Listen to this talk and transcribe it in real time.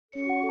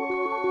Over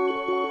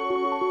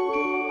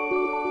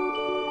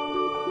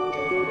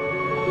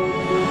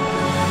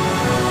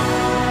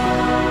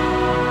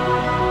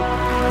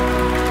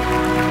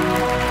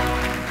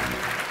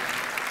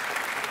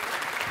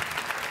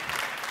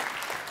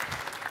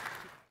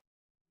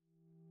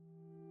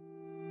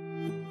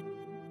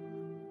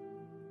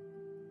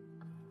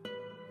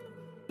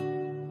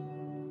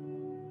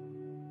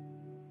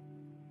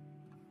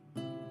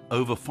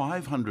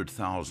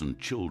 500,000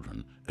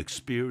 children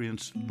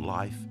experience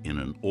life in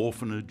an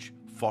orphanage,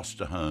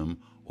 foster home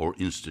or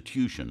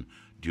institution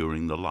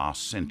during the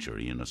last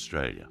century in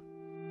Australia.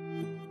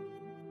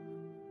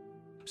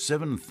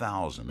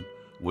 7,000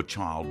 were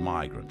child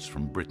migrants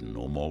from Britain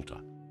or Malta.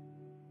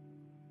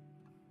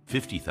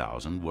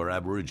 50,000 were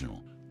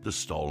Aboriginal, the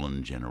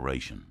stolen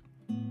generation.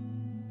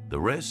 The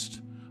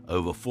rest,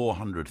 over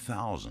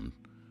 400,000,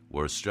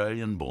 were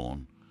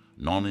Australian-born,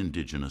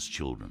 non-Indigenous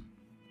children.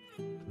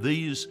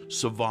 These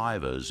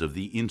survivors of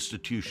the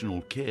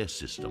institutional care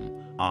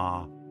system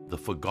are the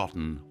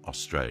forgotten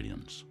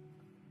Australians.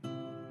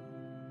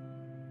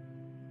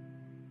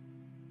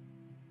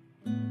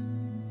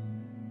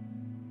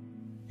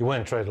 You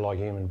weren't treated like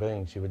human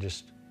beings, you were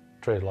just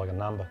treated like a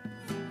number.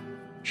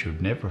 It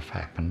should never have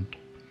happened.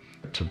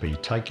 To be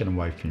taken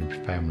away from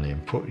your family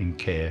and put in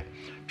care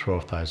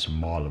 12,000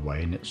 miles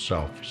away in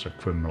itself is a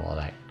criminal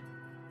act.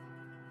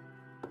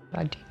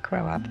 I did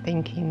grow up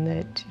thinking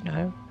that,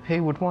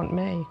 who would want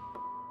me?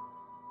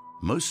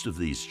 Most of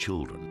these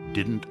children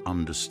didn't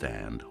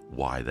understand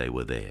why they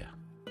were there.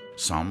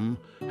 Some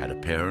had a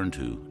parent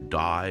who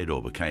died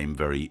or became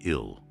very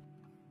ill.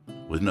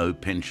 With no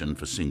pension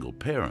for single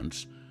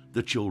parents,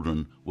 the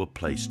children were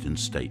placed in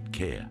state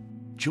care.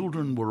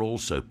 Children were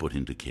also put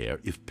into care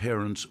if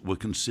parents were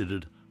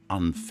considered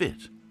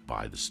unfit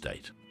by the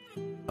state.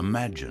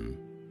 Imagine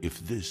if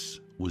this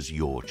was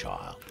your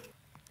child.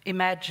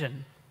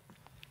 Imagine.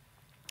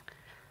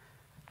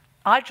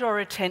 I draw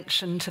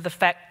attention to the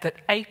fact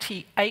that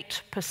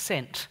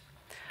 88%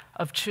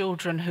 of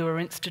children who were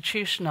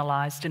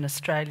institutionalised in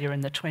Australia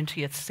in the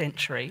 20th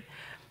century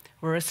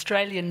were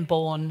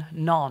Australian-born,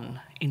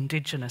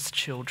 non-Indigenous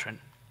children.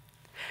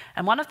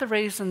 And one of the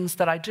reasons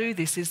that I do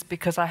this is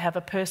because I have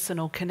a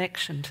personal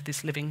connection to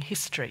this living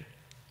history.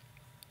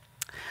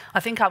 I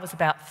think I was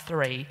about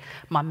 3.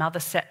 My mother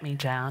sat me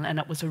down and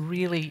it was a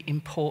really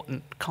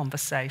important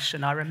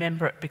conversation. I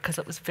remember it because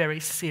it was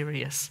very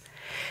serious.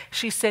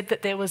 She said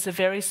that there was a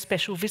very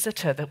special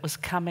visitor that was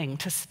coming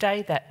to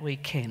stay that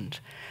weekend,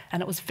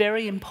 and it was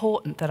very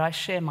important that I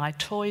share my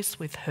toys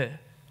with her.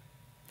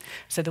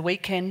 So the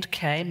weekend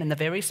came and the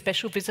very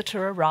special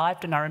visitor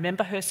arrived, and I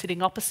remember her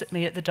sitting opposite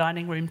me at the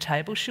dining room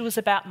table. She was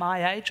about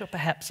my age or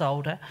perhaps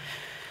older,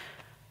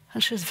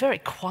 and she was very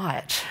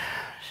quiet.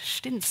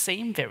 She didn't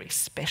seem very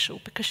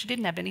special because she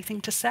didn't have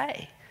anything to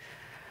say.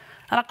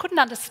 And I couldn't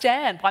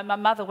understand why my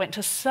mother went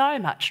to so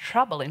much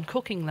trouble in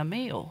cooking the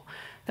meal.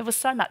 There was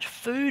so much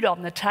food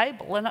on the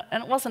table and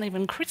it wasn't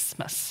even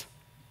Christmas.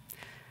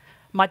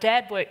 My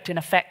dad worked in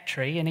a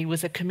factory and he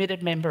was a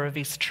committed member of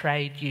his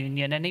trade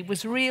union, and he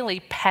was really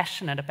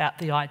passionate about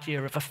the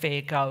idea of a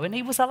fair go, and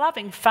he was a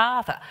loving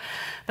father.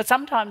 But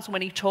sometimes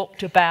when he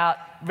talked about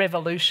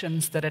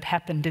revolutions that had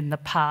happened in the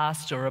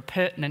past or a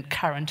pertinent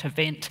current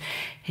event,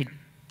 he'd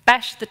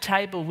bash the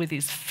table with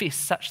his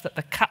fist such that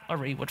the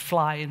cutlery would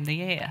fly in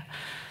the air.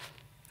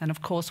 And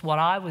of course, what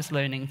I was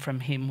learning from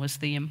him was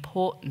the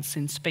importance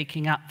in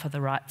speaking up for the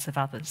rights of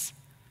others.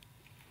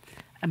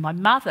 And my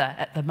mother,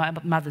 at the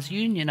Mothers'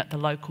 Union at the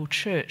local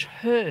church,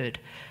 heard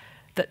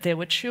that there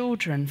were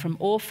children from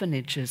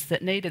orphanages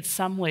that needed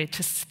somewhere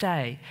to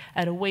stay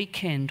at a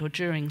weekend or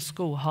during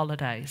school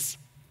holidays.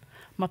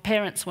 My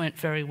parents weren't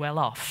very well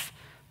off,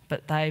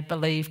 but they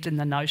believed in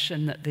the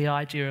notion that the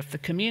idea of the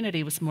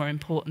community was more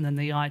important than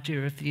the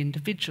idea of the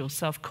individual.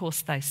 So of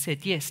course they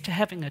said yes to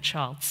having a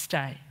child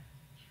stay.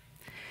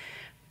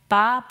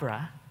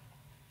 Barbara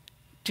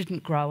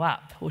didn't grow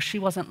up, or she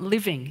wasn't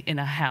living in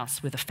a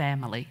house with a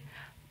family.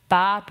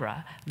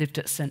 Barbara lived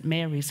at St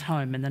Mary's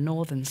Home in the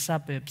northern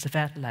suburbs of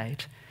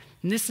Adelaide.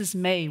 And this is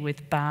me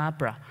with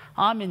Barbara.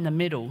 I'm in the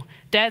middle.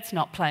 Dad's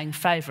not playing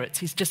favourites,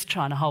 he's just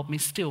trying to hold me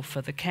still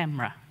for the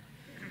camera.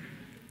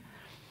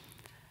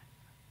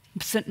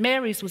 St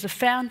Mary's was a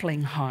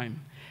foundling home,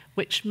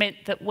 which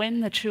meant that when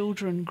the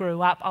children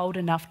grew up old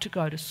enough to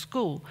go to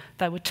school,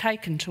 they were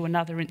taken to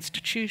another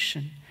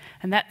institution.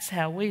 And that's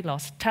how we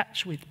lost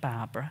touch with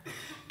Barbara.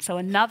 So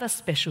another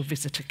special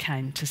visitor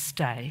came to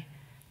stay,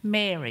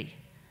 Mary.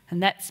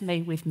 And that's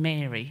me with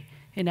Mary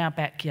in our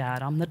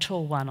backyard. I'm the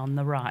tall one on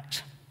the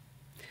right.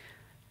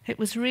 It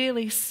was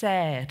really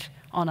sad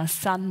on a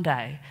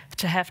Sunday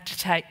to have to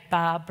take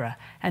Barbara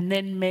and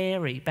then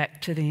Mary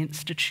back to the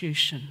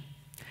institution.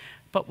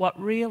 But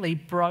what really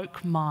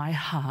broke my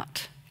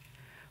heart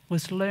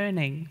was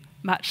learning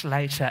much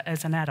later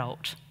as an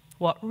adult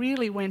what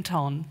really went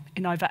on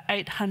in over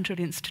 800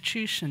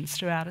 institutions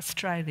throughout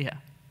Australia.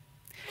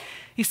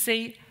 You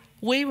see,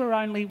 we were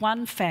only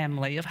one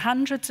family of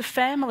hundreds of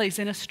families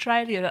in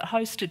Australia that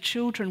hosted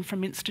children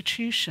from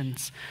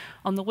institutions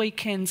on the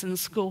weekends and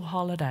school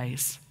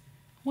holidays.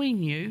 We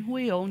knew,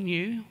 we all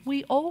knew,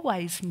 we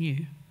always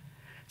knew.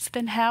 So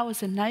then how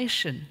as a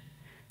nation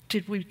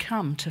did we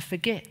come to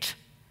forget?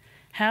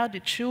 How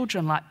did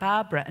children like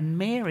Barbara and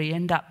Mary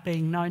end up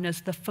being known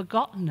as the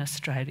forgotten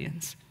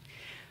Australians?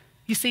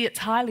 You see, it's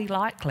highly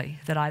likely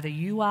that either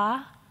you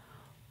are,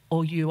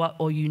 or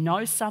you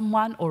know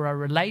someone, or are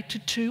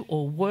related to,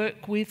 or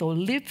work with, or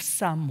live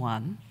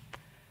someone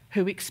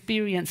who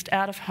experienced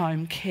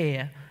out-of-home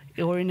care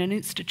or in an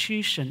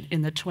institution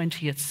in the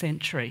 20th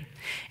century.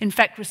 In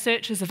fact,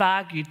 researchers have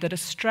argued that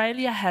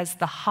Australia has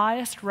the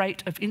highest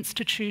rate of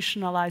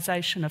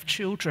institutionalisation of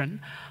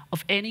children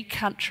of any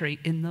country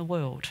in the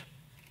world.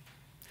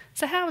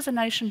 So how as a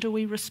nation do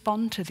we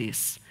respond to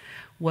this?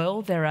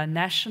 Well, there are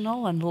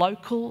national and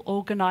local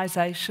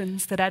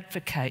organisations that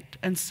advocate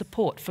and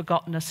support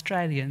forgotten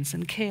Australians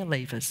and care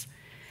leavers.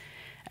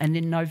 And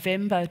in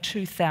November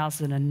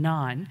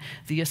 2009,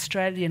 the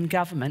Australian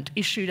government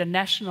issued a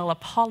national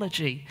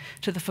apology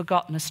to the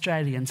forgotten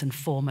Australians and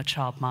former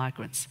child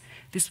migrants.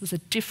 This was a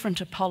different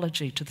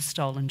apology to the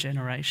Stolen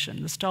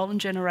Generation. The Stolen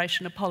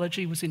Generation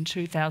apology was in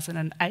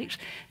 2008.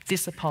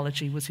 This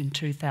apology was in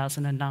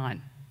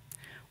 2009.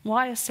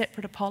 Why a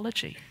separate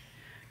apology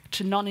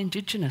to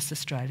non-Indigenous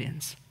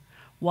Australians?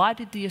 Why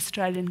did the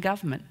Australian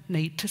government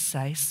need to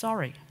say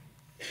sorry?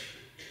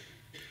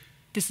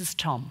 This is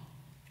Tom.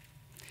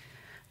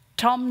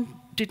 Tom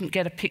didn't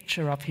get a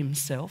picture of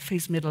himself,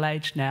 he's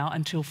middle-aged now,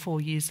 until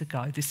 4 years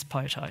ago, this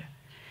photo.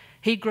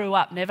 He grew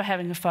up never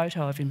having a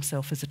photo of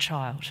himself as a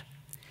child.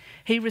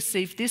 He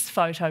received this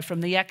photo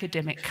from the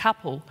academic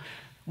couple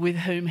with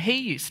whom he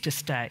used to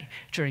stay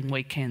during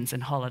weekends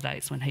and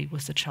holidays when he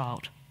was a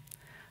child.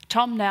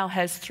 Tom now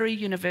has 3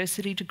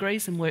 university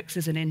degrees and works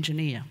as an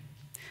engineer.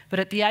 But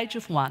at the age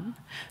of 1,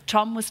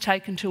 Tom was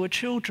taken to a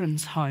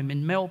children's home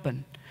in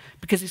Melbourne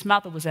because his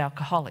mother was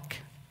alcoholic.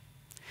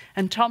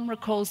 And Tom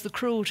recalls the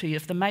cruelty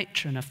of the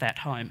matron of that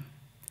home.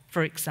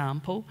 For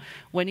example,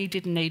 when he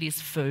didn't eat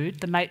his food,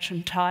 the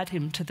matron tied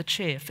him to the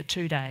chair for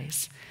 2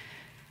 days.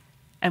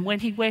 And when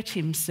he wet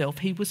himself,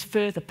 he was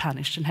further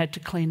punished and had to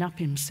clean up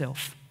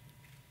himself.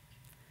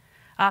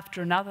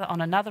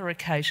 On another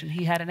occasion,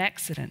 he had an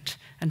accident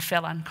and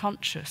fell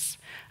unconscious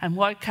and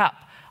woke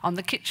up on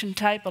the kitchen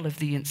table of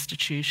the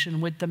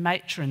institution with the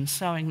matron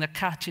sewing the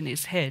cut in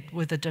his head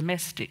with a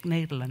domestic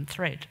needle and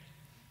thread.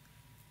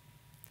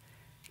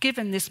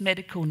 Given this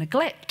medical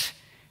neglect,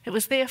 it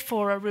was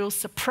therefore a real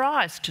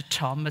surprise to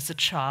Tom as a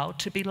child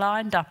to be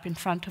lined up in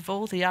front of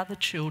all the other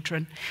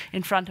children,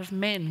 in front of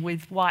men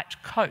with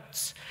white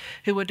coats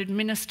who would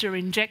administer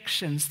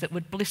injections that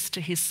would blister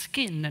his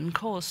skin and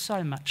cause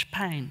so much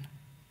pain.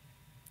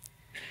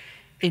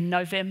 In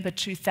November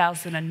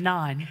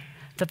 2009,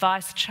 the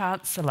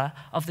Vice-Chancellor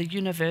of the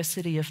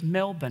University of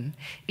Melbourne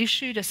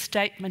issued a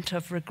statement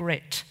of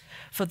regret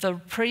for the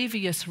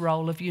previous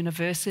role of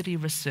university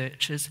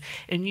researchers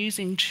in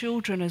using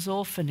children as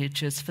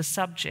orphanages for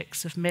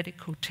subjects of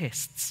medical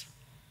tests.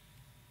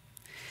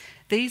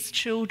 These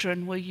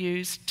children were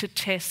used to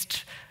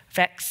test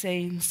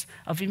vaccines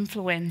of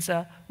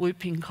influenza,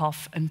 whooping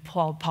cough and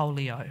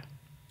polio.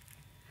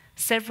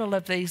 Several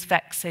of these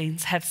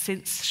vaccines have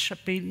since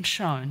been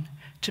shown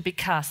to be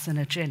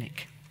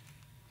carcinogenic.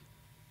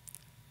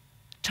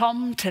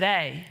 Tom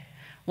today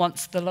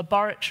wants the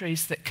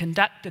laboratories that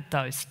conducted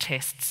those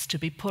tests to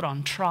be put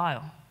on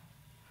trial.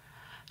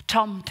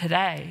 Tom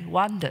today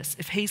wonders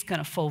if he's going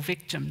to fall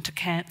victim to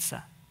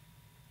cancer.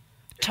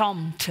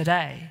 Tom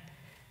today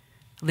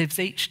lives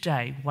each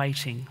day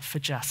waiting for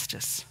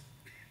justice.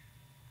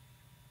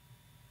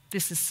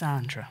 This is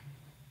Sandra.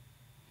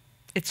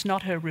 It's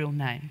not her real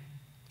name.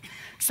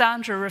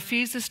 Sandra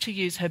refuses to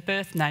use her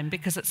birth name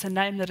because it's a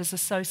name that is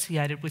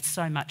associated with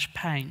so much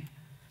pain.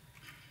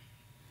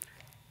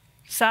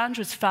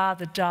 Sandra's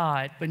father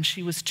died when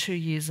she was 2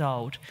 years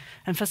old,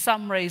 and for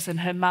some reason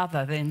her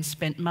mother then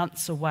spent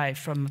months away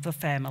from the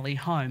family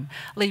home,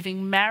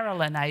 leaving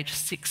Marilyn, aged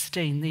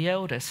 16, the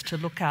eldest, to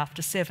look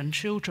after 7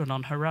 children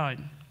on her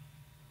own.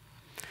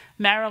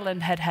 Marilyn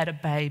had had a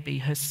baby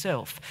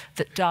herself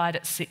that died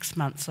at 6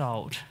 months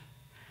old.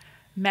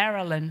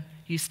 Marilyn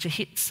used to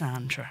hit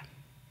Sandra,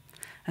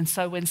 and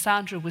so when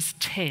Sandra was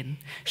 10,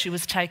 she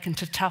was taken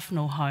to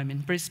Tufnell Home in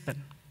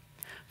Brisbane.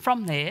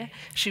 From there,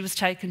 she was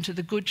taken to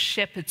the Good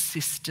Shepherd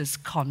Sisters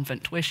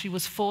convent, where she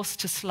was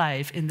forced to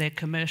slave in their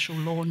commercial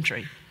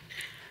laundry.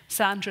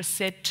 Sandra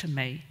said to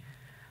me,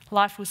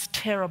 "Life was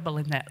terrible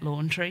in that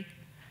laundry,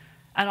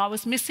 and I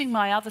was missing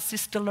my other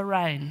sister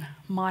Lorraine.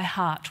 My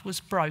heart was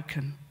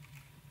broken."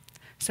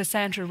 So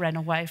Sandra ran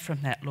away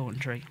from that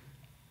laundry.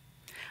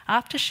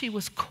 After she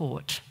was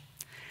caught,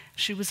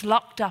 she was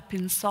locked up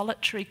in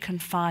solitary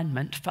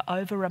confinement for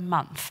over a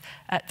month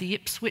at the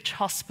Ipswich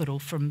Hospital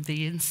for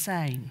the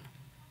Insane.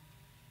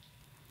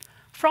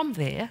 From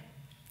there,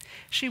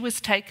 she was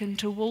taken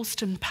to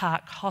Woolston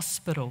Park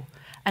Hospital,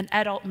 an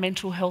adult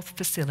mental health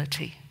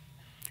facility.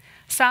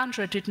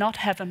 Sandra did not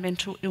have a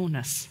mental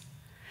illness,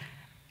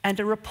 and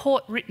a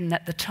report written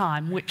at the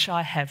time, which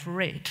I have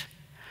read,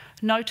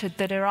 noted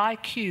that her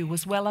IQ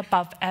was well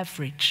above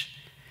average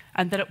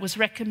and that it was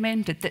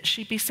recommended that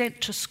she be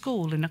sent to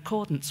school in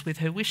accordance with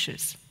her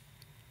wishes.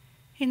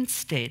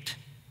 Instead,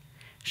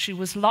 she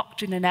was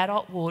locked in an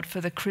adult ward for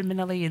the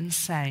criminally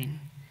insane,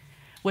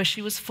 where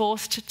she was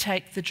forced to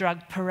take the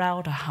drug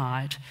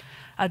paraldehyde,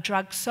 a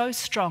drug so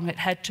strong it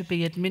had to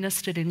be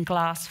administered in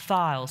glass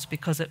vials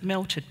because it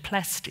melted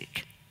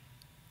plastic.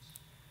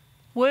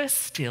 Worse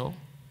still,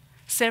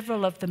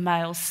 several of the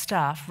male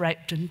staff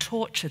raped and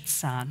tortured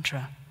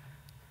Sandra.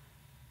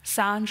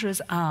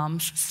 Sandra's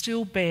arms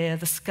still bear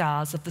the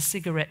scars of the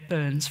cigarette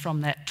burns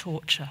from that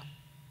torture.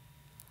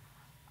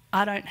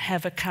 I don't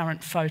have a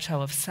current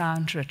photo of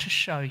Sandra to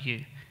show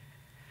you,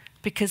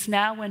 because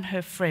now when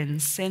her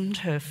friends send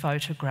her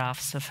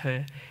photographs of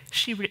her,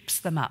 she rips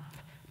them up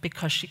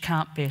because she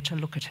can't bear to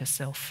look at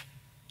herself.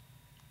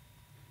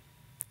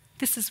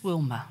 This is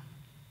Wilma.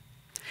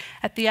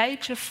 At the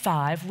age of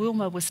 5,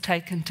 Wilma was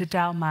taken to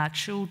Dalmar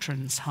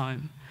Children's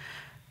Home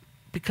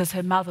because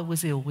her mother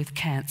was ill with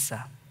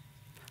cancer.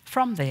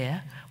 From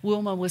there,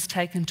 Wilma was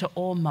taken to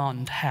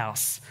Ormond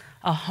House,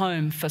 a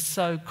home for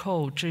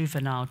so-called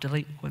juvenile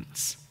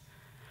delinquents.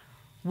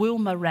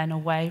 Wilma ran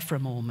away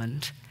from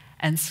Ormond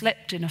and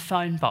slept in a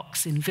phone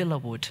box in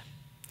Villawood,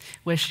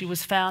 where she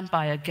was found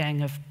by a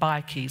gang of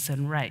bikies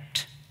and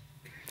raped.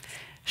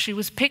 She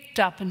was picked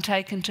up and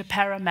taken to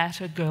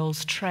Parramatta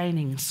Girls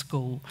Training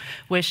School,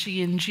 where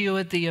she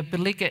endured the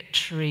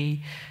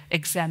obligatory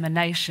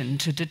examination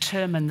to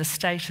determine the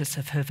status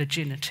of her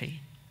virginity.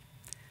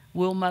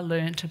 Wilma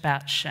learnt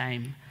about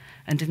shame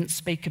and didn't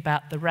speak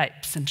about the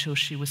rapes until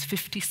she was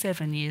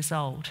 57 years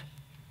old.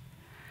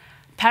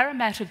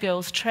 Parramatta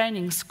Girls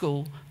Training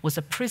School was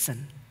a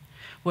prison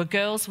where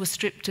girls were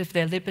stripped of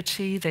their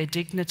liberty, their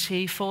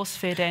dignity,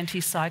 force-fed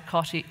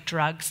antipsychotic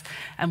drugs,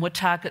 and were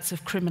targets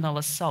of criminal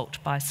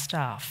assault by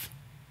staff.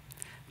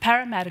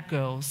 Parramatta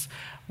girls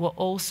were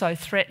also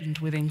threatened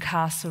with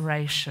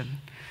incarceration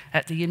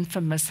at the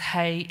infamous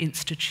Hay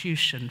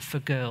Institution for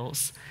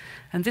Girls.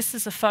 And this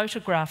is a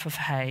photograph of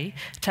Hay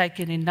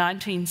taken in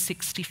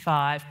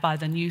 1965 by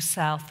the New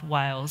South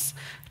Wales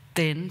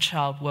then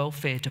Child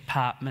Welfare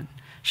Department,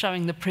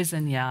 showing the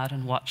prison yard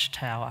and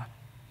watchtower.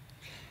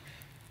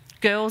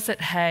 Girls at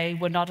Hay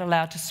were not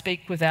allowed to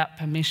speak without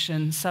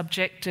permission,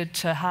 subjected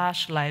to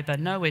harsh labour,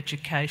 no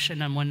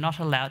education, and were not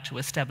allowed to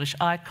establish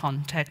eye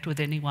contact with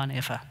anyone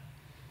ever.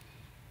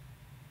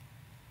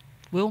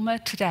 Wilma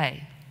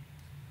today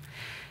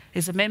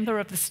is a member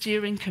of the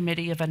steering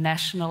committee of a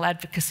national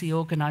advocacy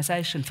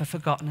organisation for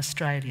forgotten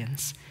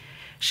Australians.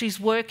 She's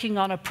working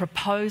on a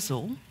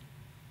proposal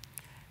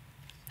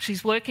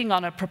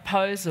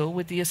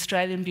with the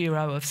Australian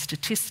Bureau of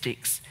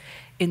Statistics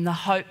in the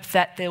hope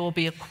that there will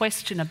be a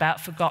question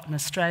about forgotten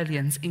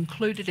Australians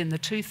included in the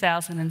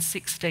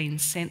 2016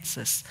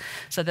 census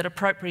so that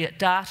appropriate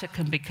data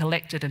can be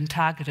collected and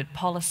targeted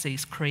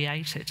policies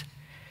created.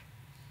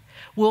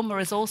 Wilma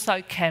is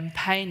also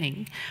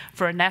campaigning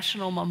for a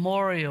national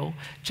memorial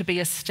to be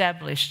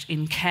established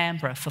in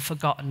Canberra for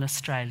forgotten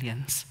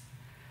Australians.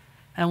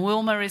 And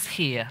Wilma is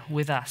here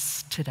with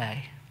us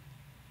today.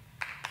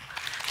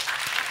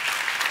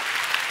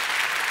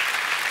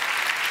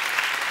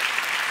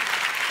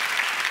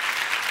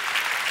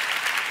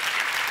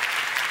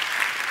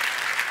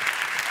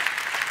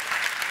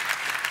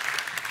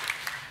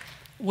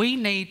 We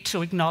need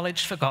to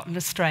acknowledge forgotten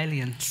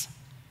Australians.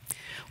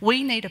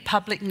 We need a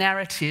public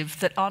narrative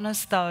that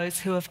honours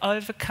those who have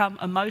overcome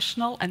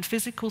emotional and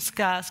physical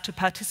scars to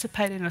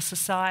participate in a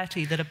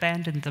society that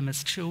abandoned them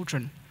as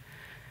children.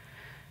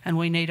 And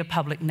we need a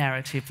public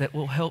narrative that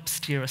will help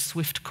steer a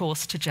swift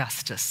course to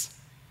justice.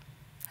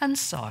 And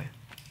so,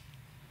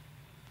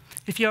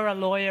 if you're a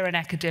lawyer, an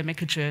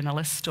academic, a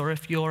journalist, or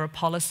if you're a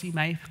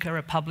policymaker,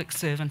 a public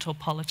servant or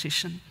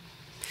politician,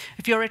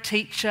 if you're a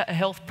teacher, a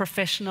health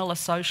professional, a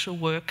social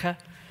worker,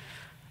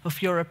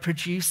 if you're a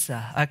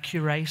producer, a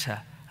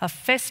curator, a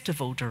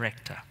festival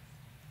director,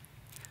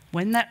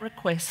 when that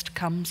request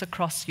comes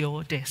across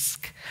your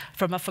desk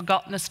from a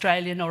forgotten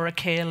Australian or a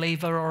care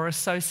leaver or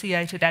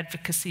associated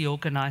advocacy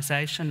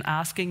organisation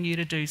asking you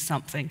to do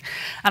something,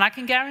 and I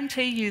can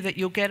guarantee you that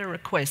you'll get a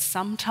request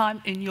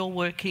sometime in your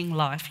working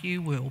life,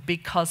 you will,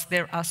 because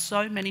there are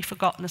so many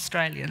forgotten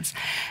Australians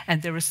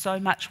and there is so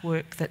much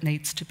work that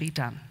needs to be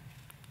done.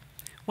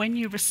 When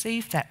you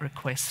receive that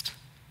request,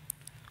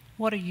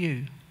 what are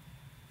you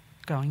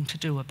going to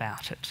do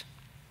about it?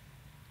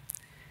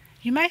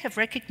 You may have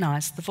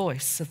recognised the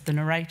voice of the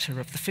narrator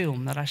of the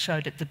film that I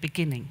showed at the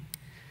beginning.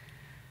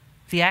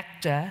 The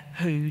actor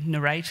who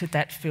narrated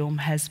that film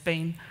has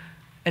been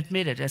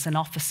admitted as an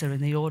officer in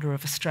the Order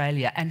of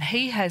Australia, and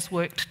he has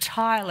worked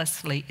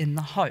tirelessly in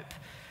the hope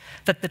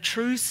that the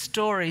true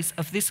stories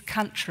of this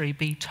country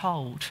be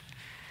told.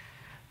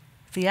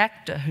 The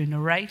actor who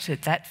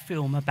narrated that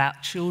film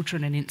about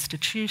children in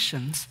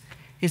institutions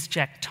is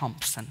Jack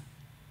Thompson.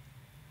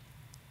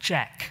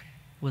 Jack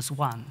was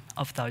one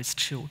of those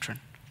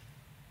children.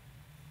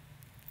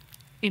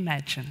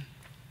 Imagine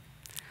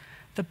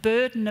the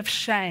burden of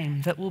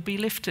shame that will be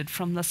lifted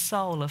from the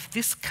soul of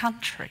this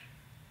country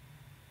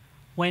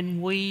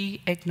when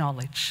we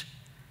acknowledge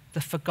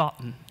the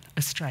forgotten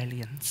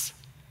Australians.